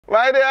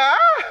My dear.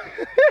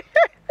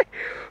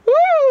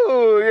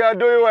 Woo! You are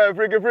doing well,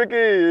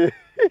 freaky.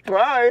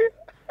 Why?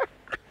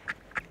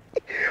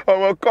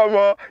 Oh, come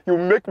on. You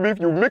make me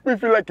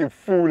feel like a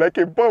fool, like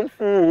a bum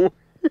fool.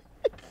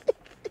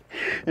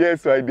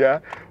 Yes, my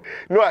dear.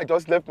 No, I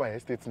just left my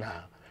estate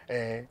now.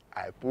 I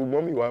put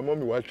mommy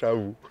want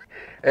travel.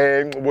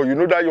 But you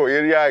know that your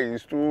area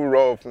is too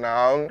rough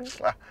now.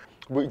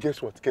 But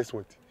guess what?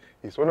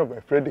 It's one of my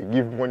friends they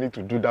give money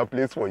to do that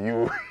place for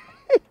you.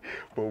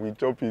 But we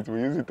chop it,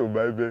 we use it to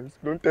buy beds.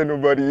 Don't tell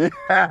nobody.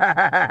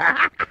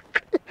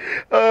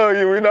 Oh,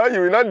 you will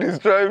not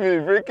destroy me,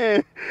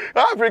 Freaky.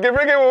 Freaky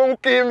won't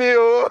kill me,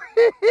 oh.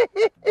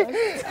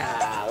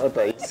 What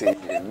are you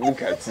saying?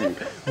 Look at you.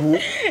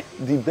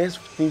 The best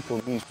thing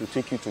for me is to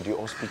take you to the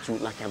hospital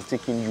like I'm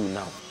taking you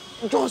now.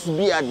 Just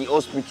be at the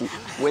hospital.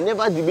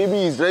 Whenever the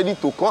baby is ready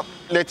to come,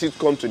 let it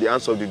come to the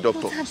hands of the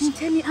doctor. But I've been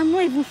telling you, I'm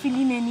not even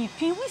feeling any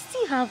pain. We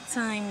still have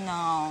time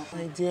now.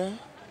 My dear,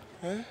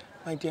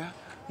 my dear,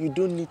 you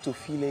don't need to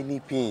feel any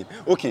pain.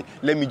 Okay,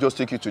 let me just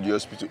take you to the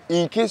hospital.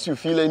 In case you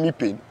feel any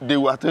pain, they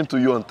will attend to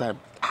you on time.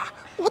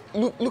 What?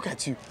 Look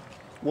at you.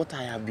 What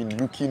I have been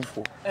looking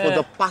for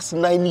the past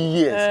 9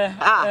 years.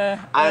 I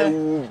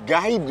will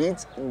guard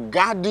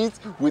it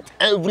with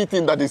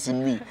everything that is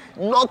in me.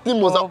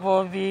 Nothing must happen.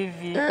 Oh,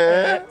 baby.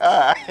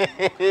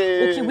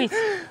 Okay, wait.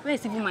 Where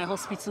is even my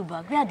hospital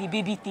bag? Where are the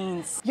baby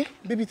things? Yeah,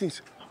 baby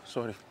things.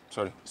 Sorry.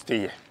 Stay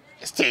here.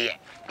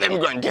 Let me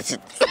go and get it.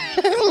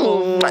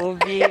 Oh,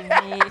 baby.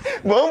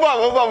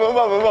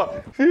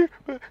 Mama.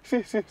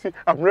 See.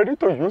 I'm ready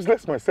to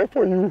useless myself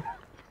for you.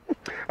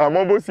 I'm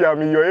almost here.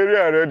 I'm in your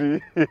area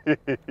already.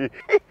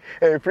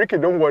 Hey, Freaky,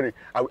 don't worry.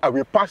 I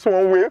will pass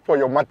one way for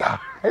your matter.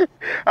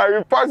 I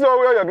will pass one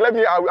way.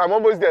 I'm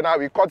almost there now.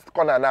 We cut the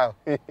corner now.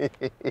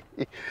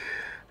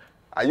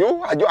 Are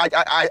you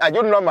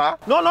normal?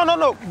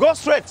 No. Go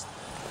straight.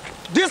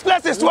 This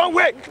place is one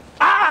way.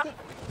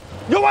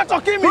 You want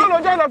to kill me? No,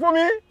 just for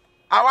me.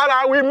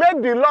 We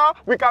make the law.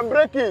 We can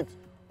break it.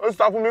 Who are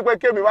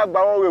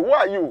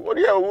you?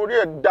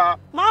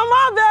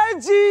 Mama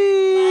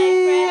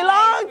Beji!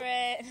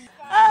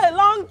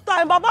 Long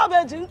time. Baba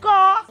Beji,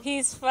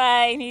 He's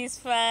fine.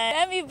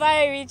 Let me buy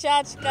a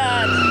recharge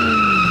card.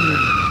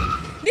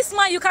 This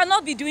man, you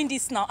cannot be doing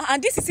this now.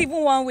 And this is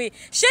even one way.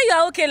 Sure you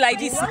are okay like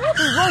this? What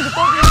is wrong with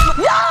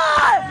you?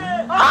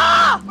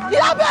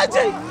 Yeah,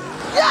 Beji!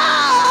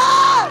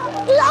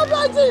 What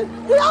are you doing?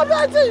 Baba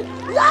Beji!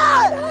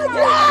 Yeah,